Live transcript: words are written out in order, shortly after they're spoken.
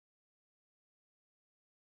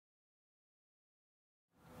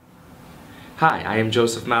Hi, I am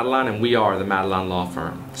Joseph Madalon and we are the Madalon Law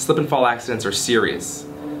Firm. Slip and fall accidents are serious.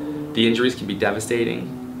 The injuries can be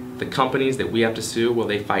devastating. The companies that we have to sue, well,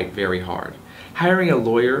 they fight very hard. Hiring a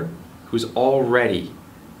lawyer who's already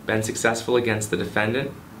been successful against the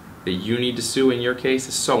defendant that you need to sue in your case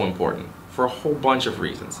is so important for a whole bunch of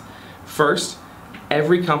reasons. First,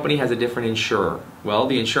 every company has a different insurer. Well,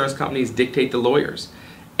 the insurance companies dictate the lawyers,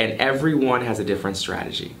 and everyone has a different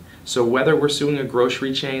strategy. So whether we're suing a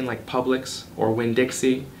grocery chain like Publix or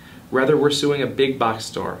Winn-Dixie, whether we're suing a big box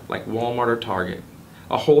store like Walmart or Target,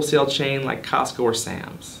 a wholesale chain like Costco or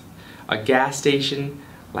Sam's, a gas station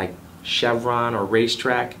like Chevron or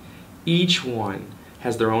Racetrack, each one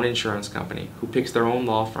has their own insurance company who picks their own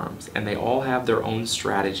law firms, and they all have their own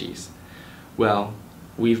strategies. Well,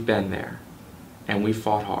 we've been there, and we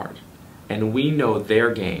fought hard, and we know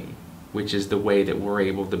their game, which is the way that we're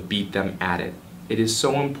able to beat them at it. It is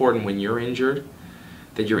so important when you're injured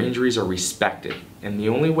that your injuries are respected, and the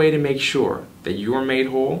only way to make sure that you are made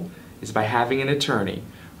whole is by having an attorney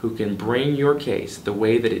who can bring your case the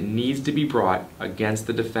way that it needs to be brought against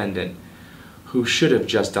the defendant who should have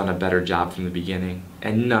just done a better job from the beginning,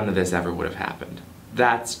 and none of this ever would have happened.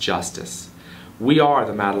 That's justice. We are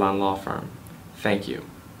the Madalon Law Firm. Thank you.